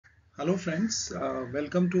Hello friends,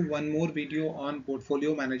 welcome to one more video on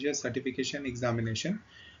Portfolio Manager Certification Examination.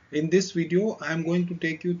 In this video, I am going to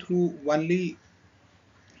take you through only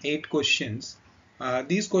 8 questions.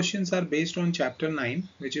 These questions are based on Chapter 9,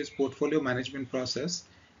 which is Portfolio Management Process,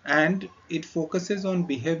 and it focuses on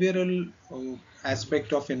behavioral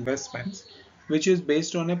aspect of investments, which is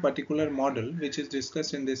based on a particular model, which is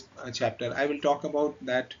discussed in this chapter. I will talk about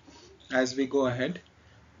that as we go ahead.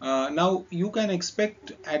 Now you can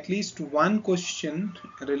expect at least one question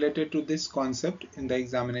related to this concept in the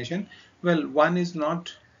examination. Well, one is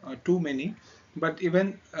not too many, but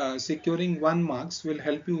even securing 1 marks will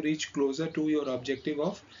help you reach closer to your objective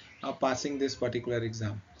of passing this particular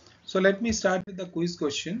exam. So let me start with the quiz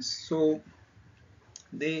questions. So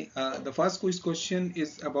the first quiz question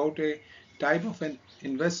is about a type of an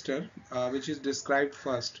investor which is described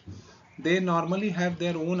first. They normally have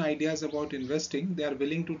their own ideas about investing. They are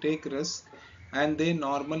willing to take risk, and they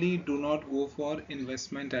normally do not go for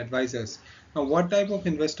investment advisors. Now, what type of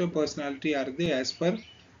investor personality are they as per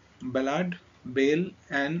Bailard, Biehl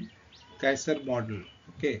and Kaiser model?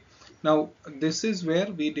 Okay. Now, this is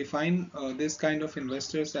where we define this kind of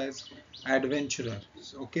investors as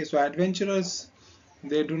adventurers. Okay, so adventurers,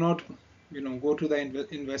 they do not go to the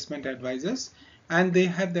investment advisors, and they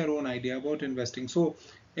have their own idea about investing. So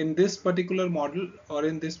in this particular model, or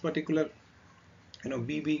in this particular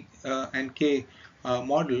BB and K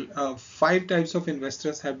model, 5 types of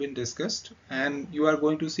investors have been discussed, and you are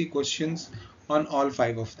going to see questions on all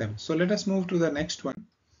 5 of them. So let us move to the next one.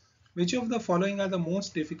 Which of the following are the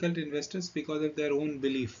most difficult investors because of their own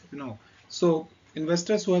belief? So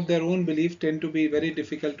investors who have their own belief tend to be very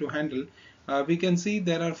difficult to handle. We can see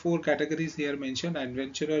there are 4 categories here mentioned: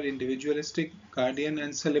 adventurer, individualistic, guardian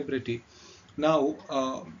and celebrity. Now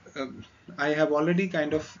I have already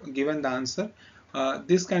kind of given the answer.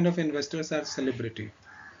 This kind of investors are celebrity.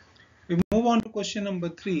 We move on to question number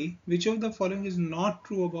 3. Which of the following is not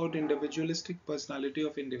true about individualistic personality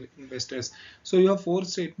of investors? So you have 4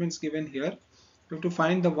 statements given here. You have to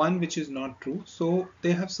find the one which is not true. So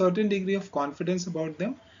they have certain degree of confidence about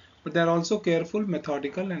them, but they are also careful,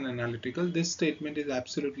 methodical and analytical. This statement is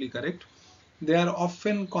absolutely correct. They are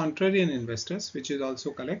often contrarian investors, which is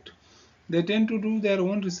also correct. They tend to do their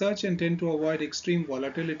own research and tend to avoid extreme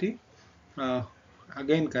volatility.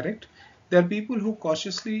 Again correct. There are people who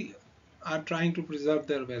cautiously are trying to preserve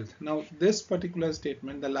their wealth. Now this particular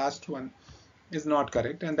statement, the last one, is not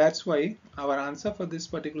correct, and that's why our answer for this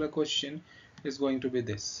particular question is going to be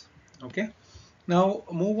this. Okay. Now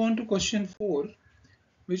move on to question 4.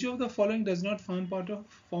 Which of the following does not form part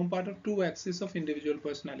of 2 axes of individual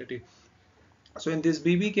personality? So in this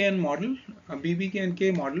BB&K model,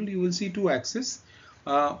 BB&K model, you will see 2 axes,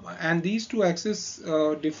 and these 2 axes,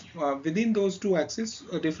 within those 2 axes,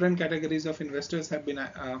 different categories of investors have been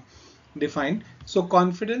defined. So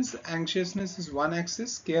confidence, anxiousness is one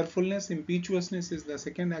axis, carefulness, impetuousness is the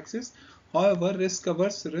second axis. However, risk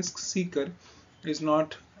averse, risk seeker is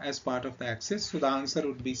not as part of the axis. So the answer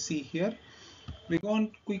would be C here. We go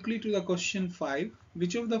on quickly to the question 5.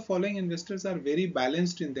 Which of the following investors are very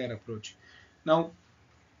balanced in their approach? Now,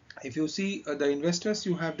 if you see the investors,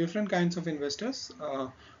 you have different kinds of investors.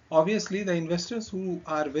 Obviously, the investors who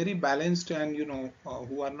are very balanced and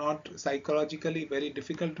who are not psychologically very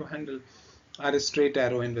difficult to handle are straight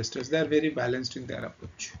arrow investors. They are very balanced in their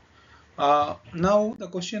approach. Now, the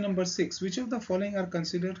question number 6. Which of the following are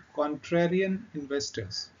considered contrarian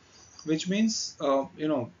investors? Which means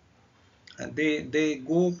they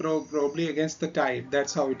go probably against the tide.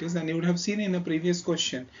 That's how it is. And you would have seen in a previous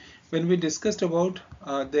question when we discussed about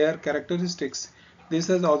their characteristics, this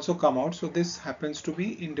has also come out. So this happens to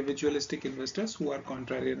be individualistic investors who are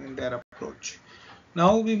contrarian in their approach.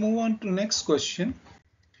 Now we move on to next question.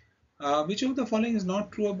 Which of the following is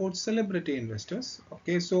not true about celebrity investors?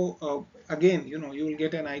 Okay, so again, you will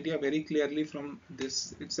get an idea very clearly from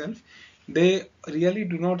this itself. They really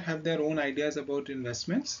do not have their own ideas about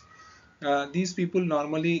investments. These people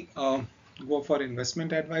normally go for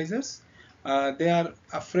investment advisors. They are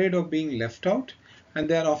afraid of being left out, and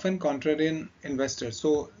they are often contrarian investors.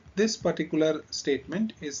 So this particular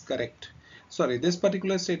statement is correct. Sorry, this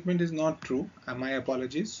particular statement is not true. My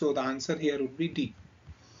apologies. So the answer here would be D.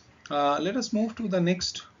 Let us move to the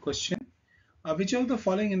next question. Which of the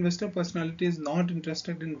following investor personality is not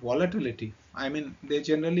interested in volatility? I mean, they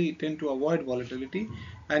generally tend to avoid volatility,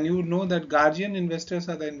 and you know that guardian investors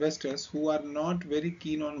are the investors who are not very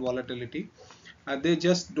keen on volatility. They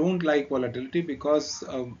just don't like volatility because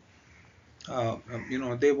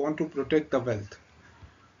they want to protect the wealth.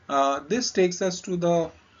 This takes us to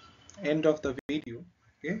the end of the video.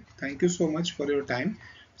 Okay, thank you so much for your time.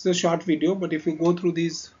 It's a short video, but if you go through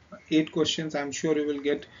these 8 questions, I'm sure you will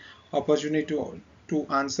get opportunity to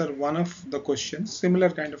answer one of the questions, similar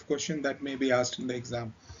kind of question that may be asked in the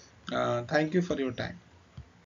exam. Thank you for your time.